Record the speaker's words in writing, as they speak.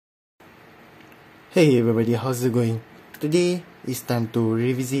Hey everybody, how's it going? Today it's time to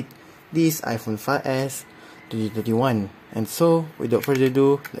revisit this iPhone 5s 2021, and so without further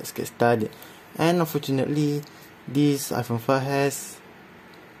ado, let's get started. And unfortunately, this iPhone 5s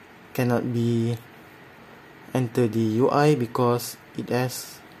cannot be enter the UI because it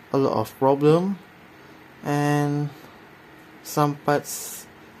has a lot of problem and some parts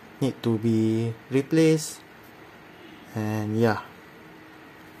need to be replaced, and yeah.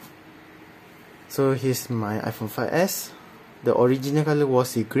 So here's my iPhone 5s. The original color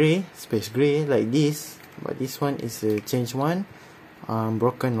was a grey, space grey like this, but this one is a changed one,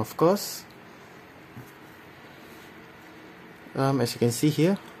 broken of course. As you can see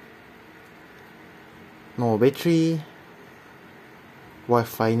here, no battery,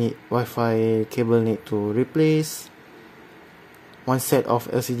 Wi-Fi cable need to replace, one set of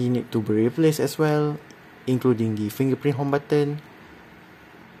LCD need to be replaced as well, including the fingerprint home button.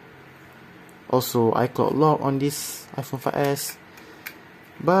 Also iCloud lock on this iPhone 5s,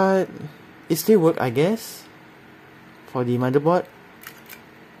 but it still works, I guess, for the motherboard.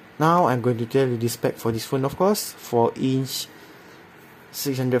 Now I'm going to tell you the spec for this phone. Of course, 4-inch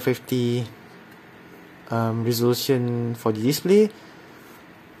 650 resolution for the display,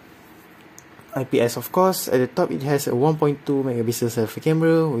 IPS of course. At the top it has a 1.2 megapixel selfie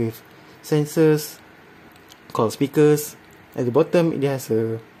camera with sensors called speakers. At the bottom it has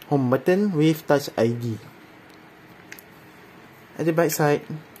a home button with Touch ID. At the back side,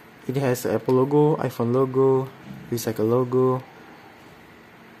 it has the Apple logo, iPhone logo, recycle logo,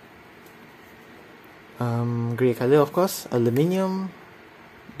 grey color of course, aluminium,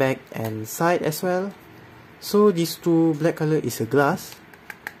 back and side as well. So these two black color is a glass,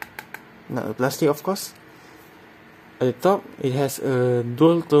 not a plastic of course. At the top, it has a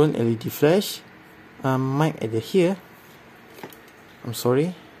dual tone LED flash, mic at the here. I'm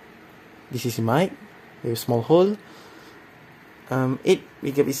sorry. This is mic, very small hole. 8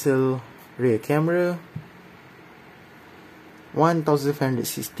 megapixel rear camera,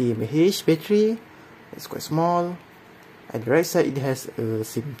 1560 mAh battery. It's quite small. At the right side it has a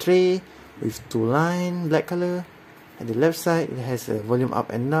SIM tray with 2 line black color. At the left side it has a volume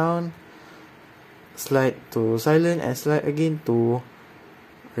up and down, slide to silent and slide again to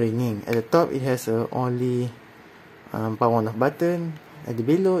ringing. At the top it has a only power on off button. At the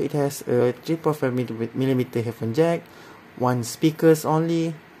below it has a 3.5mm headphone jack, 1 speakers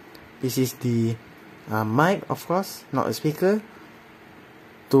only. This is the mic of course, not a speaker.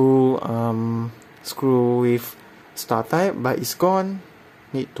 2 screw with star type, but it's gone,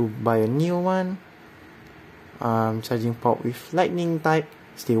 need to buy a new one. Charging port with lightning type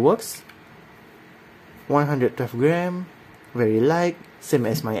still works. 112 gram, very light, same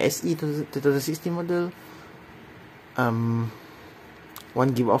as my SE 2016 model.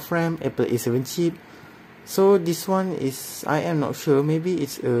 1 GB of RAM, Apple A7 chip. So this one is, I am not sure, maybe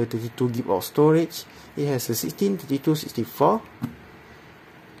it's a 32 GB of storage. It has a 16, 32, 64.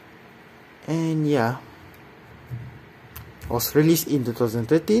 And yeah, was released in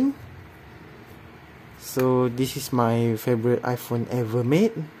 2013. So this is my favorite iPhone ever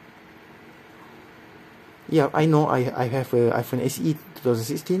made. Yeah, I know I have a iPhone SE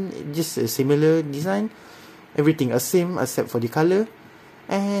 2016, just a similar design. Everything is same except for the color.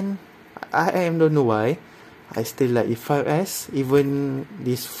 And I don't know why I still like the 5s. Even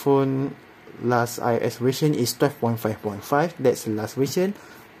this phone last iOS version is 12.5.5. That's the last version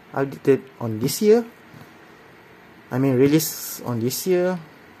updated on this year. I mean released on this year.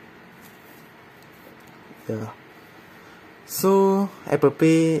 Yeah. So Apple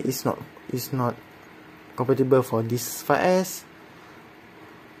Pay is not compatible for this 5s.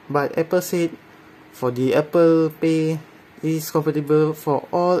 But Apple said for the Apple Pay is compatible for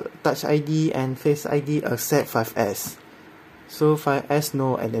all Touch ID and Face ID except 5s. So 5s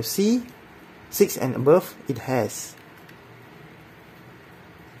no NFC, 6 and above it has.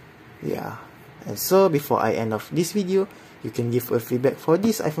 Yeah. And so before I end off this video, you can give a feedback for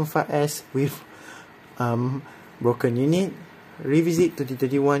this iPhone 5s with broken unit, revisit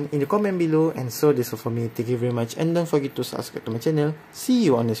 2021 in the comment below. And so that's all for me. Thank you very much, and don't forget to subscribe to my channel. See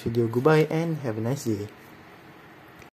you on this video. Goodbye and have a nice day.